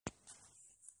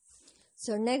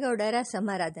ಸೊನ್ನೆಗೌಡರ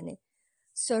ಸಮಾರಾಧನೆ.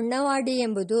 ಸೊಣ್ಣವಾಡಿ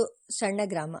ಎಂಬುದು ಸಣ್ಣ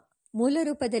ಗ್ರಾಮ. ಮೂಲ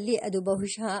ರೂಪದಲ್ಲಿ ಅದು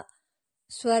ಬಹುಶಃ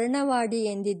ಸ್ವರ್ಣವಾಡಿ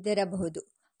ಎಂದಿದ್ದಿರಬಹುದು.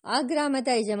 ಆ ಗ್ರಾಮದ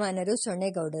ಯಜಮಾನರು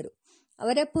ಸೊನ್ನೆಗೌಡರು.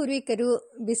 ಅವರ ಪೂರ್ವಿಕರು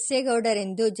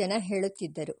ಬಿಸ್ಸೇಗೌಡರೆಂದು ಜನ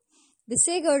ಹೇಳುತ್ತಿದ್ದರು.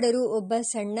 ಬಿಸ್ಸೇಗೌಡರು ಒಬ್ಬ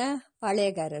ಸಣ್ಣ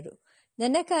ಪಾಳೆಯಗಾರರು.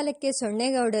 ನನ್ನ ಕಾಲಕ್ಕೆ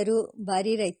ಸೊನ್ನೆಗೌಡರು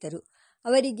ಭಾರೀ ರೈತರು.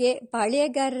 ಅವರಿಗೆ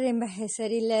ಪಾಳೆಯಗಾರರೆಂಬ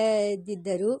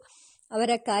ಹೆಸರಿಲ್ಲದಿದ್ದರೂ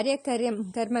ಅವರ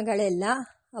ಕಾರ್ಯಕರ್ಮಗಳೆಲ್ಲ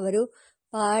ಅವರು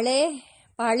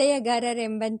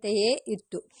ಪಾಳೆಯಗಾರರೆಂಬಂತೆಯೇ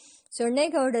ಇತ್ತು.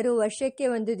 ಸೊನ್ನೆಗೌಡರು ವರ್ಷಕ್ಕೆ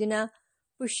ಒಂದು ದಿನ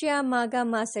ಪುಷ್ಯ ಮಾಘ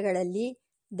ಮಾಸಗಳಲ್ಲಿ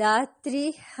ಧಾತ್ರಿ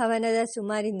ಹವನದ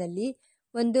ಸುಮಾರಿನಲ್ಲಿ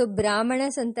ಒಂದು ಬ್ರಾಹ್ಮಣ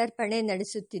ಸಂತರ್ಪಣೆ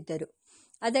ನಡೆಸುತ್ತಿದ್ದರು.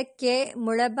 ಅದಕ್ಕೆ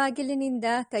ಮುಳಬಾಗಿಲಿನಿಂದ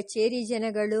ಕಚೇರಿ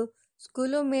ಜನಗಳು,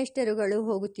 ಸ್ಕೂಲು ಮೇಷ್ಟರುಗಳು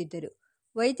ಹೋಗುತ್ತಿದ್ದರು.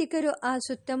 ವೈದಿಕರು ಆ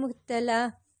ಸುತ್ತಮುತ್ತಲ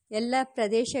ಎಲ್ಲ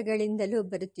ಪ್ರದೇಶಗಳಿಂದಲೂ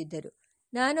ಬರುತ್ತಿದ್ದರು.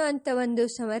 ನಾನು ಅಂಥ ಒಂದು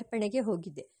ಸಮರ್ಪಣೆಗೆ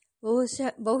ಹೋಗಿದ್ದೆ.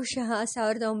 ಬಹುಶಃ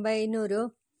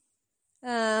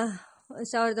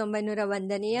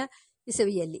 1901ನೇ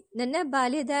ಇಸವಿಯಲ್ಲಿ. ನನ್ನ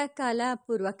ಬಾಲ್ಯದ ಕಾಲ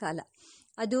ಪೂರ್ವಕಾಲ.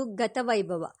 ಅದು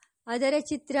ಗತವೈಭವ. ಅದರ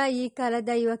ಚಿತ್ರ ಈ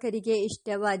ಕಾಲದ ಯುವಕರಿಗೆ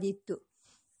ಇಷ್ಟವಾದೀತು.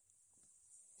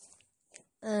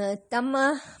 ತಮ್ಮ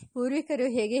ಪೂರ್ವಿಕರು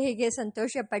ಹೇಗೆ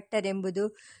ಸಂತೋಷಪಟ್ಟರೆಂಬುದು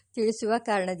ತಿಳಿಸುವ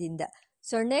ಕಾರಣದಿಂದ.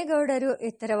 ಸೊನ್ನೆಗೌಡರು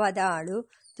ಎತ್ತರವಾದ ಆಳು,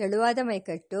 ತೆಳುವಾದ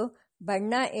ಮೈಕಟ್ಟು,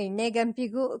 ಬಣ್ಣ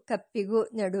ಎಣ್ಣೆಗಂಪಿಗೂ ಕಪ್ಪಿಗೂ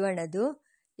ನಡುವಣದು,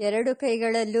 2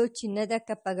 ಕೈಗಳಲ್ಲೂ ಚಿನ್ನದ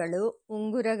ಕಪ್ಪಗಳು,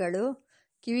 ಉಂಗುರಗಳು,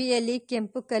 ಕಿವಿಯಲ್ಲಿ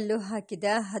ಕೆಂಪು ಕಲ್ಲು ಹಾಕಿದ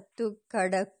 10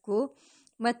 ಕಡಕ್ಕು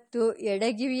ಮತ್ತು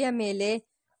ಎಡಗಿವಿಯ ಮೇಲೆ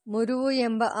ಮುರುವು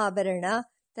ಎಂಬ ಆಭರಣ,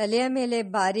 ತಲೆಯ ಮೇಲೆ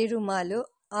ಭಾರೀ ರುಮಾಲು.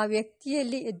 ಆ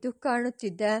ವ್ಯಕ್ತಿಯಲ್ಲಿ ಎದ್ದು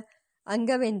ಕಾಣುತ್ತಿದ್ದ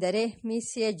ಅಂಗವೆಂದರೆ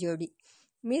ಮೀಸೆಯ ಜೋಡಿ.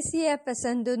 ಮೀಸೆಯ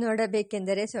ಪಸಂದು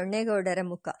ನೋಡಬೇಕೆಂದರೆ ಸೊನ್ನೆಗೌಡರ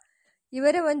ಮುಖ.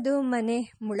 ಇವರ ಒಂದು ಮನೆ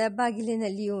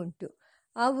ಮುಳಬಾಗಿಲಿನಲ್ಲಿಯೂ ಉಂಟು.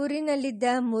 ಆ ಊರಿನಲ್ಲಿದ್ದ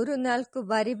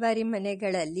 3-4 ಭಾರಿ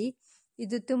ಮನೆಗಳಲ್ಲಿ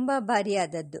ಇದು ತುಂಬ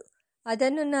ಭಾರಿಯಾದದ್ದು.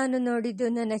 ಅದನ್ನು ನಾನು ನೋಡಿದ್ದು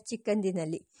ನನ್ನ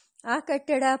ಚಿಕ್ಕಂದಿನಲ್ಲಿ. ಆ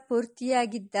ಕಟ್ಟಡ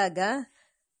ಪೂರ್ತಿಯಾಗಿದ್ದಾಗ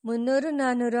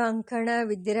 300-400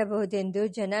 ಅಂಕಣವಿದ್ದಿರಬಹುದೆಂದು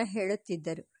ಜನ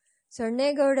ಹೇಳುತ್ತಿದ್ದರು.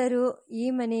 ಸೊನ್ನೆಗೌಡರು ಈ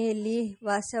ಮನೆಯಲ್ಲಿ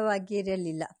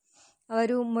ವಾಸವಾಗಿರಲಿಲ್ಲ.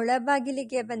 ಅವರು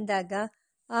ಮುಳಬಾಗಿಲಿಗೆ ಬಂದಾಗ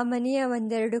ಆ ಮನೆಯ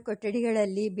 1-2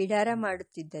 ಕೊಠಡಿಗಳಲ್ಲಿ ಬಿಡಾರ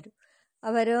ಮಾಡುತ್ತಿದ್ದರು.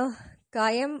 ಅವರ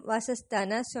ಕಾಯಂ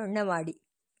ವಾಸಸ್ಥಾನ ಸೊಣ್ಣವಾಡಿ.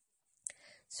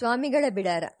 ಸ್ವಾಮಿಗಳ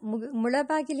ಬಿಡಾರ.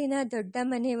 ಮುಳಬಾಗಿಲಿನ ದೊಡ್ಡ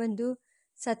ಮನೆ ಒಂದು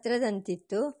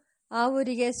ಸತ್ರದಂತಿತ್ತು. ಆ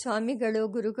ಊರಿಗೆ ಸ್ವಾಮಿಗಳು,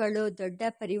 ಗುರುಗಳು, ದೊಡ್ಡ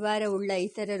ಪರಿವಾರವುಳ್ಳ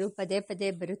ಇತರರು ಪದೇ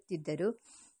ಬರುತ್ತಿದ್ದರು.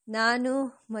 ನಾನು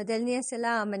ಮೊದಲನೆಯ ಸಲ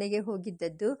ಆ ಮನೆಗೆ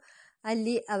ಹೋಗಿದ್ದದ್ದು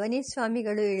ಅಲ್ಲಿ ಅವನಿ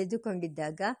ಸ್ವಾಮಿಗಳು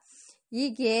ಇಳಿದುಕೊಂಡಿದ್ದಾಗ.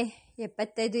 ಹೀಗೆ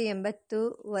 75-80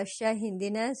 ವರ್ಷ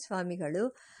ಹಿಂದಿನ ಸ್ವಾಮಿಗಳು.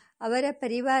 ಅವರ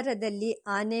ಪರಿವಾರದಲ್ಲಿ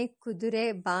ಆನೆ, ಕುದುರೆ,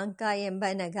 ಬಾಂಕ ಎಂಬ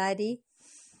ನಗಾರಿ,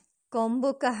 ಕೊಂಬು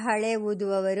ಕಹಳೆ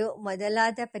ಊದುವವರು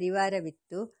ಮೊದಲಾದ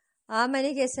ಪರಿವಾರವಿತ್ತು. ಆ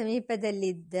ಮನೆಗೆ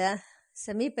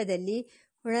ಸಮೀಪದಲ್ಲಿ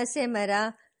ಹುಣಸೆ ಮರ,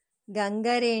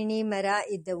 ಗಂಗರೇಣಿ ಮರ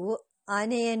ಇದ್ದವು.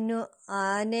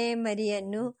 ಆನೆ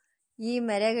ಮರಿಯನ್ನು ಈ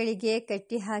ಮರಗಳಿಗೆ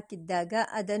ಕಟ್ಟಿ ಹಾಕಿದ್ದಾಗ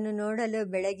ಅದನ್ನು ನೋಡಲು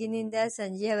ಬೆಳಗಿನಿಂದ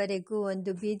ಸಂಜೆಯವರೆಗೂ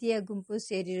ಒಂದು ಬೀದಿಯ ಗುಂಪು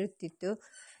ಸೇರಿರುತ್ತಿತ್ತು.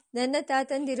 ನನ್ನ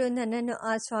ತಾತಂದಿರು ನನ್ನನ್ನು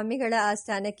ಆ ಸ್ವಾಮಿಗಳ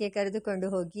ಆಸ್ಥಾನಕ್ಕೆ ಕರೆದುಕೊಂಡು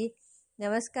ಹೋಗಿ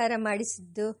ನಮಸ್ಕಾರ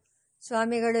ಮಾಡಿಸಿದ್ದು,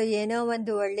 ಸ್ವಾಮಿಗಳು ಏನೋ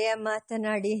ಒಂದು ಒಳ್ಳೆಯ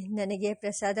ಮಾತನಾಡಿ ನನಗೆ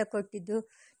ಪ್ರಸಾದ ಕೊಟ್ಟಿದ್ದು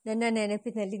ನನ್ನ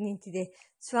ನೆನಪಿನಲ್ಲಿ ನಿಂತಿದೆ.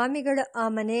 ಸ್ವಾಮಿಗಳು ಆ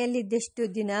ಮನೆಯಲ್ಲಿದ್ದಷ್ಟು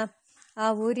ದಿನ ಆ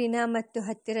ಊರಿನ ಮತ್ತು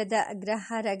ಹತ್ತಿರದ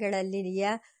ಅಗ್ರಹಾರಗಳಲ್ಲಿಯ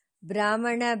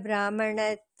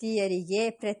ಬ್ರಾಹ್ಮಣತಿಯರಿಗೆ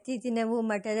ಪ್ರತಿದಿನವೂ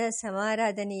ಮಠದ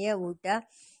ಸಮಾರಾಧನೆಯ ಊಟ.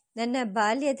 ನನ್ನ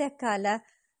ಬಾಲ್ಯದ ಕಾಲ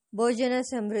ಭೋಜನ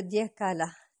ಸಮೃದ್ಧಿಯ ಕಾಲ.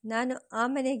 ನಾನು ಆ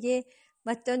ಮನೆಗೆ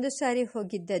ಮತ್ತೊಂದು ಸಾರಿ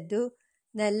ಹೋಗಿದ್ದದ್ದು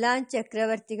ನಲ್ಲಾನ್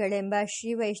ಚಕ್ರವರ್ತಿಗಳೆಂಬ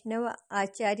ಶ್ರೀ ವೈಷ್ಣವ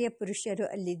ಆಚಾರ್ಯ ಪುರುಷರು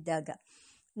ಅಲ್ಲಿದ್ದಾಗ.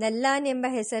 ನಲ್ಲಾನ್ ಎಂಬ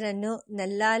ಹೆಸರನ್ನು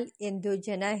ನಲ್ಲಾಲ್ ಎಂದು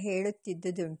ಜನ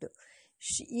ಹೇಳುತ್ತಿದ್ದುದುಂಟು.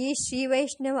 ಈ ಶ್ರೀ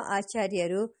ವೈಷ್ಣವ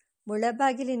ಆಚಾರ್ಯರು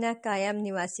ಮುಳಬಾಗಿಲಿನ ಕಾಯಂ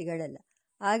ನಿವಾಸಿಗಳಲ್ಲ,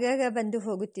 ಆಗಾಗ ಬಂದು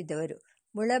ಹೋಗುತ್ತಿದ್ದವರು.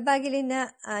 ಮುಳಬಾಗಿಲಿನ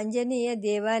ಆಂಜನೇಯ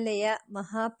ದೇವಾಲಯ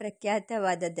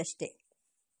ಮಹಾಪ್ರಖ್ಯಾತವಾದದ್ದಷ್ಟೇ.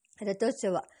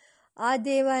 ರಥೋತ್ಸವ. ಆ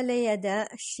ದೇವಾಲಯದ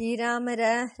ಶ್ರೀರಾಮರ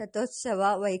ರಥೋತ್ಸವ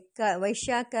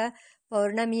ವೈಶಾಖ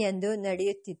ಪೌರ್ಣಮಿಯಂದು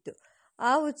ನಡೆಯುತ್ತಿತ್ತು.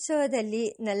 ಆ ಉತ್ಸವದಲ್ಲಿ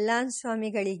ನಲ್ಲಾನ್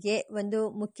ಸ್ವಾಮಿಗಳಿಗೆ ಒಂದು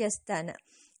ಮುಖ್ಯ ಸ್ಥಾನ.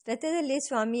 ರಥದಲ್ಲಿ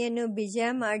ಸ್ವಾಮಿಯನ್ನು ಬಿಜ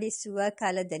ಮಾಡಿಸುವ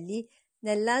ಕಾಲದಲ್ಲಿ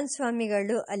ನಲ್ಲಾನ್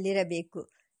ಸ್ವಾಮಿಗಳು ಅಲ್ಲಿರಬೇಕು.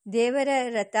 ದೇವರ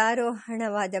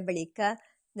ರಥಾರೋಹಣವಾದ ಬಳಿಕ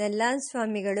ನಲ್ಲಾನ್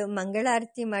ಸ್ವಾಮಿಗಳು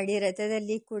ಮಂಗಳಾರತಿ ಮಾಡಿ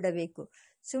ರಥದಲ್ಲಿ ಕೂಡಬೇಕು.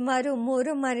 ಸುಮಾರು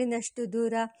 3 ಮೈಲಿನಷ್ಟು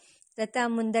ದೂರ ರಥ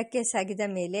ಮುಂದಕ್ಕೆ ಸಾಗಿದ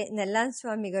ಮೇಲೆ ನಲ್ಲಾನ್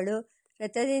ಸ್ವಾಮಿಗಳು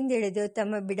ರಥದಿಂದಿಳಿದು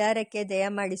ತಮ್ಮ ಬಿಡಾರಕ್ಕೆ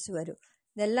ದಯಮಾಡಿಸುವರು.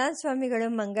 ನಲ್ಲಾನ್ ಸ್ವಾಮಿಗಳು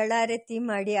ಮಂಗಳಾರತಿ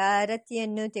ಮಾಡಿ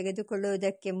ಆರತಿಯನ್ನು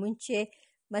ತೆಗೆದುಕೊಳ್ಳುವುದಕ್ಕೆ ಮುಂಚೆ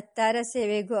ಮತ್ತಾರ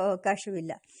ಸೇವೆಗೂ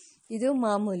ಅವಕಾಶವಿಲ್ಲ. ಇದು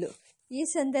ಮಾಮೂಲು. ಈ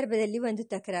ಸಂದರ್ಭದಲ್ಲಿ ಒಂದು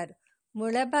ತಕರಾರು.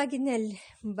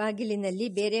 ಮುಳಬಾಗಿಲಿನಲ್ಲಿ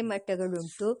ಬೇರೆ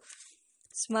ಮಠಗಳುಂಟು.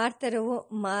 ಸ್ಮಾರ್ತರವು,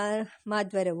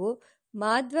 ಮಾಧ್ವರವು,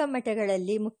 ಮಾಧ್ವ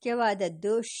ಮಠಗಳಲ್ಲಿ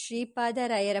ಮುಖ್ಯವಾದದ್ದು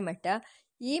ಶ್ರೀಪಾದರಾಯರ ಮಠ.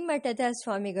 ಈ ಮಠದ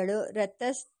ಸ್ವಾಮಿಗಳು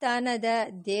ರಥಸ್ಥಾನದ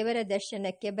ದೇವರ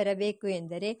ದರ್ಶನಕ್ಕೆ ಬರಬೇಕು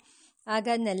ಎಂದರೆ ಆಗ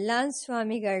ನಲ್ಲಾನ್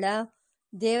ಸ್ವಾಮಿಗಳ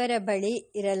ದೇವರ ಬಳಿ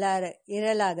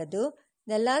ಇರಲಾಗದು.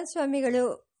 ನಲ್ಲಾನ್ ಸ್ವಾಮಿಗಳು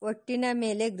ಒಟ್ಟಿನ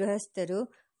ಮೇಲೆ ಗೃಹಸ್ಥರು,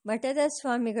 ಮಠದ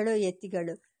ಸ್ವಾಮಿಗಳು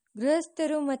ಯತಿಗಳು.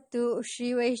 ಗೃಹಸ್ಥರು ಮತ್ತು ಶ್ರೀ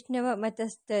ವೈಷ್ಣವ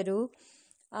ಮತಸ್ಥರು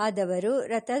ಆದವರು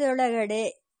ರಥದೊಳಗಡೆ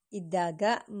ಇದ್ದಾಗ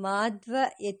ಮಾಧ್ವ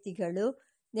ಯತಿಗಳು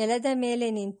ನೆಲದ ಮೇಲೆ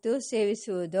ನಿಂತು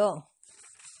ಸೇವಿಸುವುದು.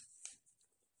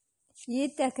 ಈ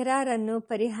ತಕರಾರನ್ನು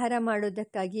ಪರಿಹಾರ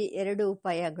ಮಾಡುವುದಕ್ಕಾಗಿ 2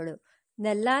 ಉಪಾಯಗಳು.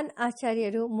 ನಲ್ಲಾನ್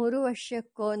ಆಚಾರ್ಯರು 3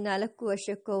 ವರ್ಷಕ್ಕೋ 4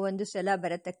 ವರ್ಷಕ್ಕೋ ಒಂದು ಸಲ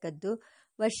ಬರತಕ್ಕದ್ದು,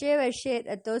 ವರ್ಷೇ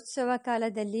ರಥೋತ್ಸವ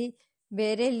ಕಾಲದಲ್ಲಿ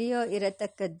ಬೇರೆಲ್ಲಿಯೋ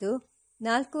ಇರತಕ್ಕದ್ದು.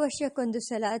 4 ವರ್ಷಕ್ಕೊಂದು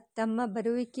ಸಲ ತಮ್ಮ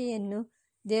ಬರುವಿಕೆಯನ್ನು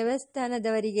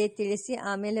ದೇವಸ್ಥಾನದವರಿಗೆ ತಿಳಿಸಿ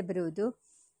ಆಮೇಲೆ ಬರುವುದು.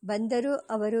 ಬಂದರೂ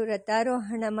ಅವರು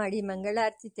ರಥಾರೋಹಣ ಮಾಡಿ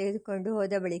ಮಂಗಳಾರತಿ ತೆಗೆದುಕೊಂಡು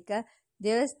ಹೋದ ಬಳಿಕ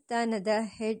ದೇವಸ್ಥಾನದ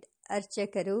ಹೆಡ್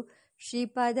ಅರ್ಚಕರು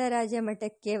ಶ್ರೀಪಾದರಾಜ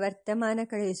ಮಠಕ್ಕೆ ವರ್ತಮಾನ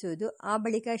ಕಳುಹಿಸುವುದು. ಆ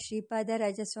ಬಳಿಕ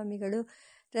ಶ್ರೀಪಾದರಾಜ ಸ್ವಾಮಿಗಳು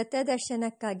ರಥ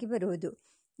ದರ್ಶನಕ್ಕಾಗಿ ಬರುವುದು.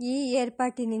 ಈ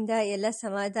ಏರ್ಪಾಟಿನಿಂದ ಎಲ್ಲ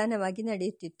ಸಮಾಧಾನವಾಗಿ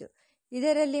ನಡೆಯುತ್ತಿತ್ತು.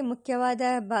 ಇದರಲ್ಲಿ ಮುಖ್ಯವಾದ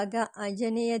ಭಾಗ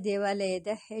ಆಂಜನೇಯ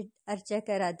ದೇವಾಲಯದ ಹೆಡ್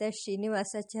ಅರ್ಚಕರಾದ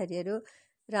ಶ್ರೀನಿವಾಸಾಚಾರ್ಯರು,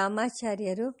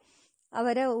 ರಾಮಾಚಾರ್ಯರು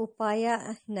ಅವರ ಉಪಾಯ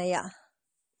ನಯ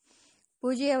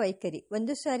ಪೂಜೆಯ ವೈಖರಿ.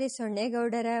 ಒಂದು ಸಾರಿ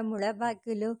ಸೊನ್ನೇಗೌಡರ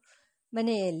ಮುಳಬಾಗಿಲು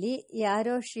ಮನೆಯಲ್ಲಿ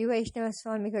ಯಾರೋ ಶ್ರೀ ವೈಷ್ಣವ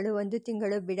ಸ್ವಾಮಿಗಳು 1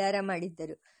 ತಿಂಗಳು ಬಿಡಾರ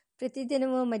ಮಾಡಿದ್ದರು.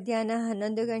 ಪ್ರತಿದಿನವೂ ಮಧ್ಯಾಹ್ನ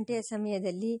 11 ಗಂಟೆಯ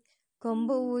ಸಮಯದಲ್ಲಿ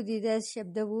ಕೊಂಬು ಊದಿದ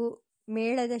ಶಬ್ದವೂ,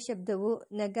 ಮೇಳದ ಶಬ್ದವೂ,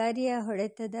 ನಗಾರಿಯ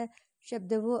ಹೊಡೆತದ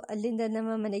ಶಬ್ದವೂ ಅಲ್ಲಿಂದ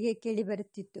ನಮ್ಮ ಮನೆಗೆ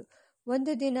ಕೇಳಿಬರುತ್ತಿತ್ತು.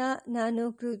 ಒಂದು ದಿನ ನಾನು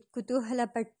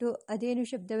ಕುತೂಹಲಪಟ್ಟು ಅದೇನು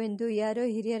ಶಬ್ದವೆಂದು ಯಾರೋ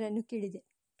ಹಿರಿಯರನ್ನು ಕೇಳಿದೆ.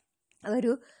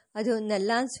 ಅವರು ಅದು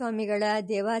ನಲ್ಲಾನ್ ಸ್ವಾಮಿಗಳ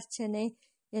ದೇವಾರ್ಚನೆ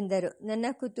ಎಂದರು. ನನ್ನ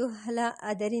ಕುತೂಹಲ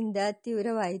ಅದರಿಂದ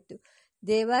ತೀವ್ರವಾಯಿತು.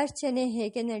 ದೇವಾರ್ಚನೆ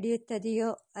ಹೇಗೆ ನಡೆಯುತ್ತದೆಯೋ,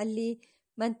 ಅಲ್ಲಿ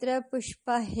ಮಂತ್ರಪುಷ್ಪ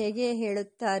ಹೇಗೆ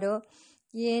ಹೇಳುತ್ತಾರೋ,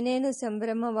 ಏನೇನು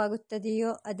ಸಂಭ್ರಮವಾಗುತ್ತದೆಯೋ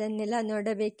ಅದನ್ನೆಲ್ಲ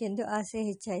ನೋಡಬೇಕೆಂದು ಆಸೆ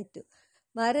ಹೆಚ್ಚಾಯಿತು.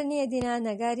 ಮಾರನೆಯ ದಿನ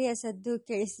ನಗಾರಿಯ ಸದ್ದು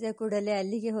ಕೇಳಿಸಿದ ಕೂಡಲೇ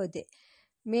ಅಲ್ಲಿಗೆ ಹೋದೆ.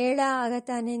 ಮೇಳ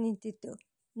ಆಗತಾನೆ ನಿಂತಿತ್ತು.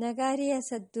 ನಗಾರಿಯ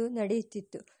ಸದ್ದು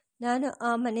ನಡೆಯುತ್ತಿತ್ತು. ನಾನು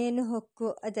ಆ ಮನೆಯನ್ನು ಹೊಕ್ಕು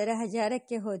ಅದರ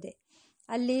ಹಜಾರಕ್ಕೆ ಹೋದೆ.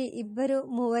 ಅಲ್ಲಿ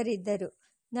 2-3 ಇದ್ದರು.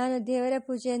 ನಾನು ದೇವರ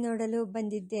ಪೂಜೆ ನೋಡಲು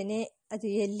ಬಂದಿದ್ದೇನೆ, ಅದು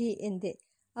ಎಲ್ಲಿ ಎಂದೆ.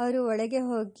 ಅವರು ಒಳಗೆ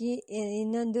ಹೋಗಿ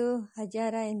ಇನ್ನೊಂದು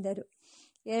ಹಜಾರ ಎಂದರು.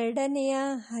 2ನೆಯ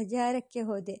ಹಜಾರಕ್ಕೆ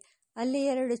ಹೋದೆ. ಅಲ್ಲಿ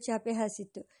 2 ಚಾಪೆ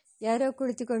ಹಾಸಿತ್ತು. ಯಾರೋ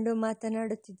ಕುಳಿತುಕೊಂಡು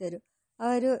ಮಾತನಾಡುತ್ತಿದ್ದರು.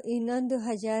 ಅವರು ಇನ್ನೊಂದು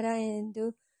ಹಜಾರ ಎಂದು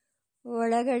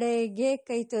ಒಳಗಡೆಗೆ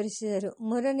ಕೈ ತೋರಿಸಿದರು.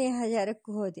 3ನೆಯ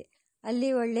ಹಜಾರಕ್ಕೂ ಹೋದೆ. ಅಲ್ಲಿ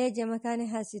ಒಳ್ಳೆಯ ಜಮಖಾನೆ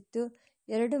ಹಾಸಿತ್ತು.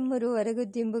 2-3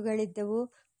 ಒರಗುದಿಂಬುಗಳಿದ್ದವು.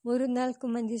 3-4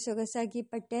 ಮಂದಿ ಸೊಗಸಾಗಿ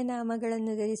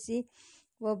ಪಟ್ಟೆನಾಮಗಳನ್ನು ಧರಿಸಿ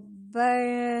ಒಬ್ಬಟ್ಟಂಚಿನ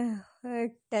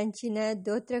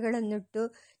ದೋತ್ರಗಳನ್ನುಟ್ಟು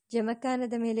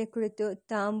ಜಮಖಾನದ ಮೇಲೆ ಕುಳಿತು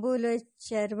ತಾಂಬೂಲ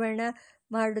ಚರ್ವಣ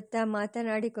ಮಾಡುತ್ತಾ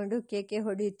ಮಾತನಾಡಿಕೊಂಡು ಕೇಕೆ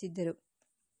ಹೊಡೆಯುತ್ತಿದ್ದರು.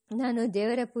 ನಾನು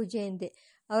ದೇವರ ಪೂಜೆ ಎಂದೆ.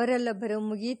 ಅವರಲ್ಲೊಬ್ಬರು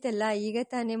ಮುಗಿಯಿತಲ್ಲ, ಈಗ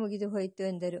ತಾನೇ ಮುಗಿದು ಹೋಯಿತು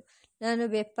ಎಂದರು. ನಾನು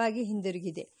ಬೆಪ್ಪಾಗಿ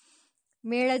ಹಿಂದಿರುಗಿದೆ.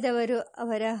 ಮೇಳದವರು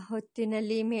ಅವರ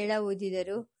ಹೊತ್ತಿನಲ್ಲಿ ಮೇಳ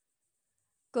ಊದಿದರು.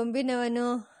 ಕೊಂಬಿನವನು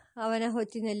ಅವನ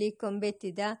ಹೊತ್ತಿನಲ್ಲಿ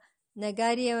ಕೊಂಬೆತ್ತಿದ.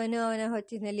 ನಗಾರಿಯವನು ಅವನ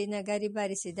ಹೊತ್ತಿನಲ್ಲಿ ನಗಾರಿ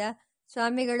ಬಾರಿಸಿದ.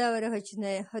 ಸ್ವಾಮಿಗಳು ಅವರ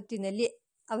ಹೊತ್ತಿನಲ್ಲಿ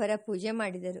ಅವರ ಪೂಜೆ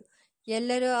ಮಾಡಿದರು.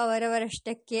 ಎಲ್ಲರೂ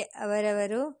ಅವರವರಷ್ಟಕ್ಕೆ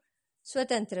ಅವರವರು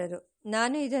ಸ್ವತಂತ್ರರು.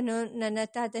 ನಾನು ಇದನ್ನು ನನ್ನ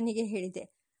ತಾತನಿಗೆ ಹೇಳಿದೆ.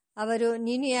 ಅವರು,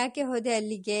 ನೀನು ಯಾಕೆ ಹೋದೆ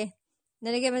ಅಲ್ಲಿಗೆ?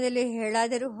 ನನಗೆ ಮೊದಲು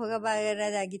ಹೇಳಾದರೂ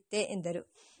ಹೋಗಬಾರದಾಗಿತ್ತೆ ಎಂದರು.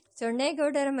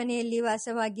 ಸೊನ್ನೇಗೌಡರ ಮನೆಯಲ್ಲಿ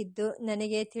ವಾಸವಾಗಿದ್ದು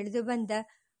ನನಗೆ ತಿಳಿದು ಬಂದ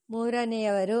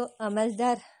 3ನೆಯವರು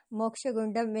ಅಮಲ್ದಾರ್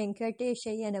ಮೋಕ್ಷಗುಂಡ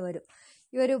ವೆಂಕಟೇಶಯ್ಯನವರು.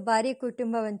 ಇವರು ಭಾರಿ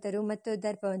ಕುಟುಂಬವಂತರು ಮತ್ತು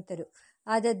ದರ್ಪವಂತರು.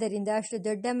 ಆದದ್ದರಿಂದ ಅಷ್ಟು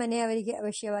ದೊಡ್ಡ ಮನೆ ಅವರಿಗೆ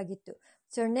ಅವಶ್ಯವಾಗಿತ್ತು.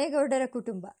 ಸೊನ್ನೇಗೌಡರ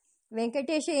ಕುಟುಂಬ.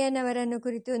 ವೆಂಕಟೇಶಯ್ಯನವರನ್ನು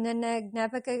ಕುರಿತು ನನ್ನ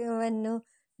ಜ್ಞಾಪಕವನ್ನು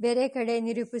ಬೇರೆ ಕಡೆ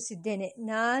ನಿರೂಪಿಸಿದ್ದೇನೆ.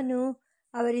 ನಾನು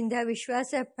ಅವರಿಂದ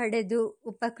ವಿಶ್ವಾಸ ಪಡೆದು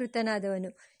ಉಪಕೃತನಾದವನು.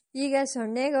 ಈಗ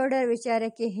ಸೊನ್ನೇಗೌಡರ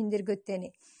ವಿಚಾರಕ್ಕೆ ಹಿಂದಿರುಗುತ್ತೇನೆ.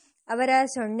 ಅವರ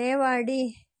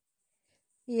ಸೊನ್ನೇವಾಡಿಯ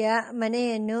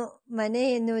ಮನೆಯನ್ನು ಮನೆ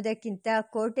ಎನ್ನುವುದಕ್ಕಿಂತ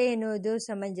ಕೋಟೆ ಎನ್ನುವುದು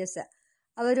ಸಮಂಜಸ.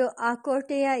 ಅವರು ಆ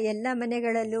ಕೋಟೆಯ ಎಲ್ಲ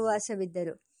ಮನೆಗಳಲ್ಲೂ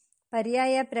ವಾಸವಿದ್ದರು.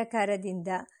 ಪರ್ಯಾಯ ಪ್ರಕಾರದಿಂದ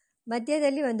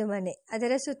ಮಧ್ಯದಲ್ಲಿ ಒಂದು ಮನೆ,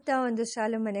 ಅದರ ಸುತ್ತ ಒಂದು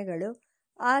ಸಾಲು ಮನೆಗಳು,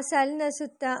 ಆ ಸಾಲಿನ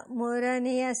ಸುತ್ತ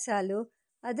 3ನೆಯ ಸಾಲು,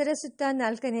 ಅದರ ಸುತ್ತ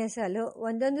 4ನೆಯ ಸಾಲು.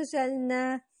 ಒಂದೊಂದು ಸಾಲಿನ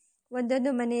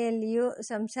ಒಂದೊಂದು ಮನೆಯಲ್ಲಿಯೂ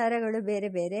ಸಂಸಾರಗಳು ಬೇರೆ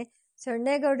ಬೇರೆ.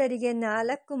 ಸೊನ್ನೇಗೌಡರಿಗೆ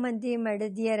 4 ಮಂದಿ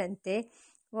ಮಡದಿಯರಂತೆ.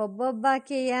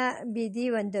 ಒಬ್ಬೊಬ್ಬಾಕೆಯ ಬೀದಿ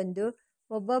ಒಂದೊಂದು.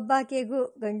 ಒಬ್ಬೊಬ್ಬಾಕೆಗೂ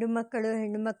ಗಂಡು ಮಕ್ಕಳು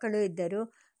ಹೆಣ್ಣು ಮಕ್ಕಳು ಇದ್ದರು.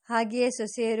 ಹಾಗೆಯೇ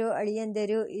ಸೊಸೆಯರು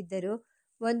ಅಳಿಯಂದಿರು ಇದ್ದರು.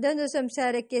 ಒಂದೊಂದು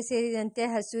ಸಂಸಾರಕ್ಕೆ ಸೇರಿದಂತೆ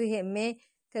ಹಸು, ಎಮ್ಮೆ,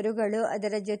 ಕರುಗಳು,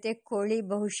 ಅದರ ಜೊತೆ ಕೋಳಿ,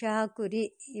 ಬಹುಶಃ ಕುರಿ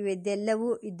ಇವೆಲ್ಲವೂ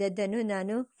ಇದ್ದದ್ದನ್ನು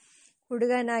ನಾನು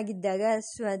ಹುಡುಗನಾಗಿದ್ದಾಗ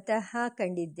ಸ್ವತಃ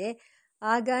ಕಂಡಿದ್ದೆ.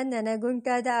 ಆಗ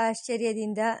ನನಗುಂಟಾದ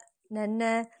ಆಶ್ಚರ್ಯದಿಂದ ನನ್ನ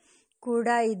ಕೂಡ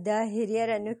ಇದ್ದ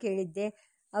ಹಿರಿಯರನ್ನು ಕೇಳಿದ್ದೆ.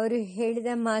 ಅವರು ಹೇಳಿದ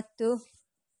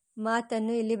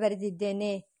ಮಾತನ್ನು ಇಲ್ಲಿ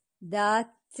ಬರೆದಿದ್ದೇನೆ.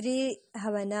 ಧಾತ್ರಿ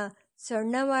ಹವನ.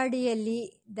 ಸೊಣ್ಣವಾಡಿಯಲ್ಲಿ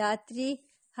ಧಾತ್ರಿ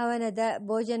ಹವನದ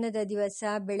ಭೋಜನದ ದಿವಸ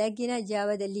ಬೆಳಗಿನ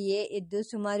ಜಾವದಲ್ಲಿಯೇ ಎದ್ದು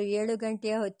ಸುಮಾರು 7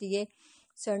 ಗಂಟೆಯ ಹೊತ್ತಿಗೆ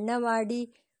ಸೊಣ್ಣವಾಡಿ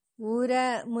ಊರ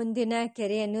ಮುಂದಿನ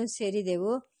ಕೆರೆಯನ್ನು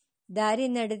ಸೇರಿದೆವು. ದಾರಿ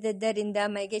ನಡೆದದ್ದರಿಂದ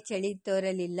ಮೈಗೆ ಚಳಿ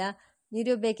ತೋರಲಿಲ್ಲ.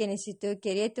 ನೀರು ಬೇಕೆನಿಸಿತು.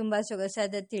 ಕೆರೆ ತುಂಬ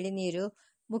ಸೊಗಸಾದ ತಿಳಿನೀರು.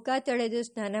 ಮುಖ ತೊಳೆದು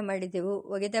ಸ್ನಾನ ಮಾಡಿದೆವು.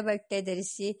 ಒಗೆದ ಬಟ್ಟೆ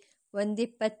ಧರಿಸಿ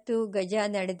 1-20 ಗಜ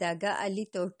ನಡೆದಾಗ ಅಲ್ಲಿ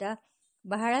ತೋಟ.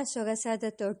 ಬಹಳ ಸೊಗಸಾದ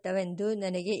ತೋಟವೆಂದು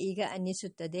ನನಗೆ ಈಗ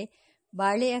ಅನ್ನಿಸುತ್ತದೆ.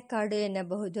 ಬಾಳೆಯ ಕಾಡು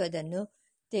ಎನ್ನಬಹುದು ಅದನ್ನು.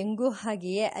 ತೆಂಗು,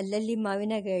 ಹಾಗೆಯೇ ಅಲ್ಲಲ್ಲಿ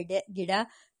ಮಾವಿನ ಗಿಡ,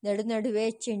 ನಡುವೆ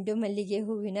ಚೆಂಡು ಮಲ್ಲಿಗೆ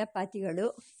ಹೂವಿನ ಪಾತಿಗಳು,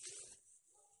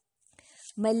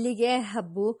 ಮಲ್ಲಿಗೆ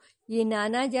ಹಬ್ಬು, ಈ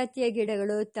ನಾನಾ ಜಾತಿಯ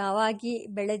ಗಿಡಗಳು ತಾವಾಗಿ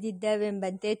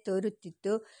ಬೆಳೆದಿದ್ದವೆಂಬಂತೆ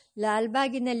ತೋರುತ್ತಿತ್ತು.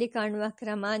 ಲಾಲ್ಬಾಗಿನಲ್ಲಿ ಕಾಣುವ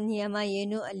ಕ್ರಮ ನಿಯಮ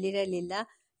ಏನೂ ಅಲ್ಲಿರಲಿಲ್ಲ.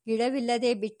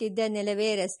 ಗಿಡವಿಲ್ಲದೆ ಬಿಟ್ಟಿದ್ದ ನೆಲವೇ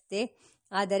ರಸ್ತೆ.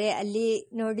 ಆದರೆ ಅಲ್ಲಿ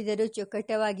ನೋಡಿದರೂ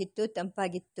ಚೊಕ್ಕಟವಾಗಿತ್ತು,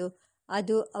 ತಂಪಾಗಿತ್ತು.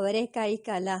 ಅದು ಅವರೆಕಾಯಿ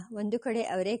ಕಾಲ. ಒಂದು ಕಡೆ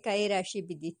ಅವರೆಕಾಯಿ ರಾಶಿ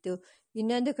ಬಿದ್ದಿತ್ತು,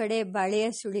 ಇನ್ನೊಂದು ಕಡೆ ಬಾಳೆಯ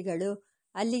ಸುಳಿಗಳು.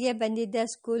 ಅಲ್ಲಿಗೆ ಬಂದಿದ್ದ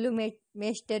ಸ್ಕೂಲು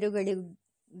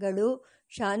ಮೇಷ್ಟರುಗಳು,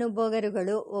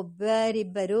 ಶಾನುಭೋಗರುಗಳು,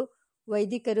 ಒಬ್ಬರಿಬ್ಬರು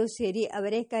ವೈದಿಕರು ಸೇರಿ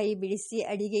ಅವರೆಕಾಯಿ ಬಿಡಿಸಿ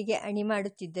ಅಡಿಗೆಗೆ ಅಣಿ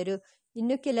ಮಾಡುತ್ತಿದ್ದರು.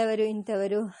 ಇನ್ನು ಕೆಲವರು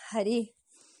ಇಂಥವರು ಹರಿ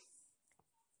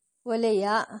ಒಲೆಯ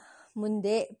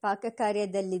ಮುಂದೆ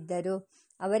ಪಾಕಕಾರ್ಯದಲ್ಲಿದ್ದರು.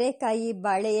 ಅವರೆಕಾಯಿ,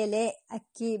 ಬಾಳೆಯೆಲೆ,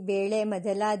 ಅಕ್ಕಿ, ಬೇಳೆ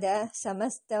ಮೊದಲಾದ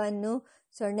ಸಮಸ್ತವನ್ನು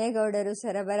ಸೊಣ್ಣೇಗೌಡರು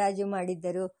ಸರಬರಾಜು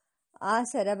ಮಾಡಿದ್ದರು. ಆ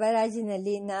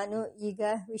ಸರಬರಾಜಿನಲ್ಲಿ ನಾನು ಈಗ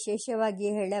ವಿಶೇಷವಾಗಿ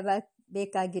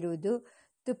ಹೇಳಬೇಕಾಗಿರುವುದು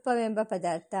ತುಪ್ಪವೆಂಬ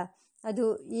ಪದಾರ್ಥ. ಅದು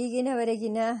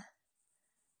ಈಗಿನವರಿಗೆ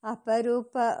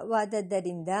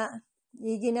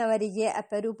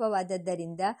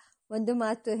ಅಪರೂಪವಾದದ್ದರಿಂದ ಒಂದು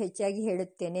ಮಾತು ಹೆಚ್ಚಾಗಿ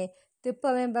ಹೇಳುತ್ತೇನೆ.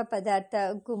 ತುಪ್ಪವೆಂಬ ಪದಾರ್ಥ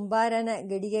ಕುಂಬಾರನ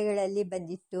ಗಡಿಗೆಗಳಲ್ಲಿ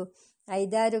ಬಂದಿತ್ತು.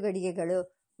 5-6 ಗಡಿಗೆಗಳು.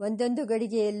 ಒಂದೊಂದು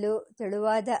ಗಡಿಗೆಯಲ್ಲೂ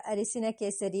ತೆಳುವಾದ ಅರಿಸಿನ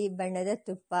ಕೇಸರಿ ಬಣ್ಣದ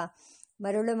ತುಪ್ಪ,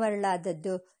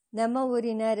 ಮರಳಾದದ್ದು. ನಮ್ಮ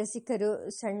ಊರಿನ ರಸಿಕರು,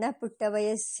 ಸಣ್ಣ ಪುಟ್ಟ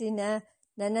ವಯಸ್ಸಿನ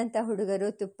ನನ್ನಂಥ ಹುಡುಗರು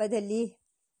ತುಪ್ಪದಲ್ಲಿ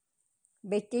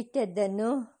ಬೆಟ್ಟಿಟ್ಟದ್ದನ್ನು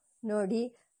ನೋಡಿ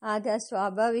ಆಗ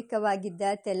ಸ್ವಾಭಾವಿಕವಾಗಿದ್ದ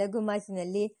ತೆಲುಗು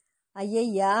ಮಾತಿನಲ್ಲಿ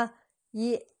 "ಅಯ್ಯಯ್ಯ, ಈ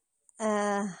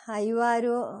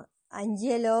 5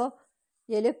 ಅಂಜೆಲೋ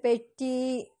ಎಲುಪೆಟ್ಟಿ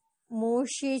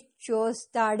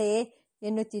ಮೂಷಿಚೋಸ್ತಾಡೆ"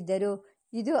 ಎನ್ನುತ್ತಿದ್ದರು.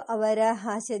 ಇದು ಅವರ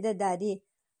ಹಾಸ್ಯದ ದಾರಿ.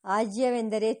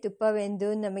 ಆಜ್ಯವೆಂದರೆ ತುಪ್ಪವೆಂದು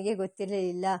ನಮಗೆ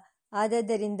ಗೊತ್ತಿರಲಿಲ್ಲ.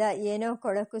 ಆದದ್ದರಿಂದ ಏನೋ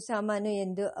ಕೊಳಕು ಸಾಮಾನು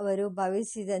ಎಂದು ಅವರು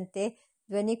ಭಾವಿಸಿದಂತೆ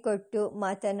ಧ್ವನಿ ಕೊಟ್ಟು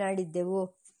ಮಾತನಾಡಿದ್ದೆವು.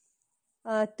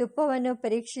 ತುಪ್ಪವನ್ನು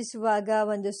ಪರೀಕ್ಷಿಸುವಾಗ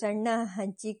ಒಂದು ಸಣ್ಣ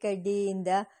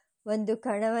ಹಂಚಿಕಡ್ಡಿಯಿಂದ ಒಂದು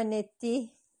ಕಣವನ್ನೆತ್ತಿ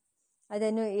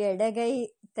ಅದನ್ನು ಎಡಗೈ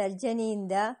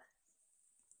ತರ್ಜನಿಯಿಂದ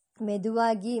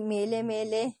ಮೆದುವಾಗಿ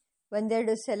ಮೇಲೆ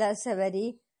 1-2 ಸಲ ಸವರಿ,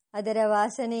 ಅದರ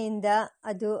ವಾಸನೆಯಿಂದ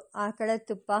ಅದು ಆಕಳ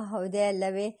ತುಪ್ಪ ಹೌದೇ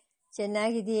ಅಲ್ಲವೇ,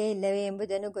 ಚೆನ್ನಾಗಿದೆಯೇ ಇಲ್ಲವೇ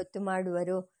ಎಂಬುದನ್ನು ಗೊತ್ತು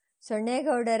ಮಾಡುವರು.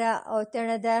 ಸೊಣ್ಣೇಗೌಡರ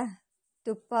ಔತಣದ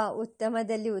ತುಪ್ಪ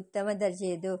ಉತ್ತಮದಲ್ಲಿ ಉತ್ತಮ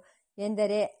ದರ್ಜೆಯದು.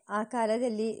 ಎಂದರೆ ಆ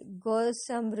ಕಾಲದಲ್ಲಿ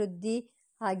ಗೋಸಮೃದ್ಧಿ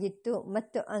ಆಗಿತ್ತು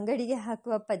ಮತ್ತು ಅಂಗಡಿಗೆ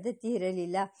ಹಾಕುವ ಪದ್ಧತಿ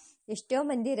ಇರಲಿಲ್ಲ. ಎಷ್ಟೋ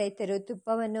ಮಂದಿ ರೈತರು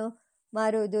ತುಪ್ಪವನ್ನು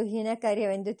ಮಾರುವುದು ಹೀನ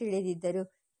ಕಾರ್ಯವೆಂದು ತಿಳಿದಿದ್ದರು.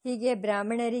 ಹೀಗೆ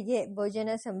ಬ್ರಾಹ್ಮಣರಿಗೆ ಭೋಜನ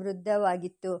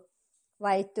ಸಮೃದ್ಧವಾಯಿತು.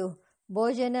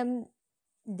 ಭೋಜನಂ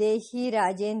ದೇಹಿ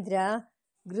ರಾಜೇಂದ್ರ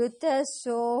ಘೃತಸೋಪಸಮನ್ವಿತಂ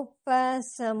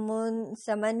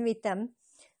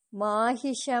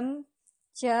ಮಾಹಿಷಂ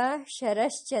ಚ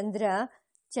ಶರಶ್ಚಂದ್ರ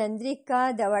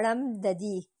ಚಂದ್ರಿಕಾಧವಳಂ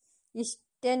ದಧಿ.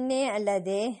 ಇಷ್ಟನ್ನೇ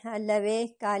ಅಲ್ಲವೇ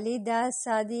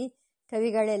ಕಾಳಿದಾಸಾದಿ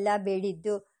ಕವಿಗಳೆಲ್ಲ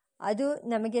ಬೇಡಿದ್ದು. ಅದು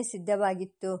ನಮಗೆ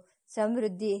ಸಿದ್ಧವಾಗಿತ್ತು.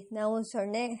 ಸಮೃದ್ಧಿ. ನಾವು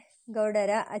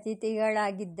ಸೊಣ್ಣೇಗೌಡರ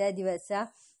ಅತಿಥಿಗಳಾಗಿದ್ದ ದಿವಸ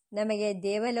ನಮಗೆ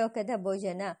ದೇವಲೋಕದ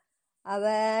ಭೋಜನ.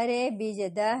 ಅವರೆ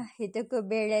ಬೀಜದ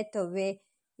ಹಿತಕುಬೇಳೆ ತೊವ್ವೆ,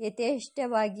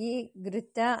 ಯಥೇಷ್ಟವಾಗಿ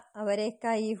ಘೃತ,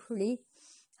 ಅವರೆಕಾಯಿ ಹುಳಿ,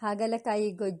 ಹಾಗಲಕಾಯಿ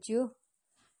ಗೊಜ್ಜು,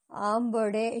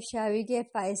 ಆಂಬೊಡೆ, ಶಾವಿಗೆ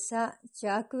ಪಾಯಸ,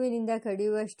 ಚಾಕುವಿನಿಂದ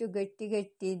ಕಡಿಯುವಷ್ಟು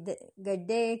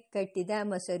ಗಡ್ಡೆ ಕಟ್ಟಿದ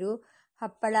ಮೊಸರು,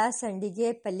 ಹಪ್ಪಳ, ಸಂಡಿಗೆ,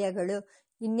 ಪಲ್ಯಗಳು.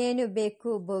 ಇನ್ನೇನು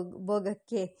ಬೇಕು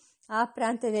ಭೋಗಕ್ಕೆ? ಆ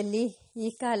ಪ್ರಾಂತದಲ್ಲಿ ಈ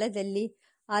ಕಾಲದಲ್ಲಿ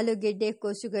ಆಲೂಗೆಡ್ಡೆ,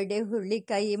 ಕೋಸುಗಡ್ಡೆ,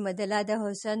 ಹುರುಳಿಕಾಯಿ ಮೊದಲಾದ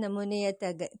ಹೊಸ ನಮೂನೆಯ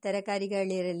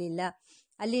ತರಕಾರಿಗಳಿರಲಿಲ್ಲ.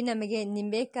 ಅಲ್ಲಿ ನಮಗೆ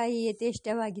ನಿಂಬೆಕಾಯಿ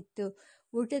ಯಥೇಷ್ಟವಾಗಿತ್ತು.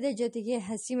 ಊಟದ ಜೊತೆಗೆ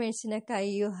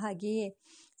ಹಸಿಮೆಣಸಿನಕಾಯಿಯೂ ಹಾಗೆಯೇ.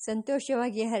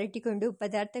 ಸಂತೋಷವಾಗಿ ಹರಟಿಕೊಂಡು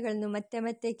ಪದಾರ್ಥಗಳನ್ನು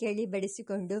ಮತ್ತೆ ಕೇಳಿ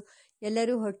ಬಡಿಸಿಕೊಂಡು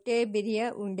ಎಲ್ಲರೂ ಹೊಟ್ಟೆ ಬಿರಿಯ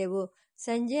ಉಂಡೆವು.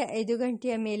 ಸಂಜೆ 5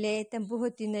 ಗಂಟೆಯ ಮೇಲೆ ತಂಪು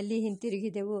ಹೊತ್ತಿನಲ್ಲಿ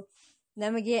ಹಿಂತಿರುಗಿದೆವು.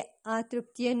 ನಮಗೆ ಆ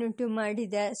ತೃಪ್ತಿಯನ್ನುಂಟು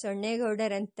ಮಾಡಿದ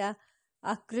ಸೊಣ್ಣೇಗೌಡರಂಥ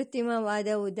ಅಕೃತ್ರಿಮವಾದ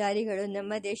ಉದಾರಿಗಳು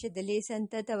ನಮ್ಮ ದೇಶದಲ್ಲಿ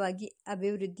ಸಂತತವಾಗಿ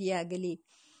ಅಭಿವೃದ್ಧಿಯಾಗಲಿ.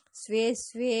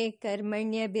 ಸ್ವೇ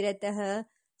ಕರ್ಮಣ್ಯಭಿರತಃ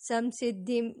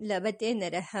ಸಂಸಿದ್ಧಿಂ ಲಭತೆ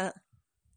ನರಃ.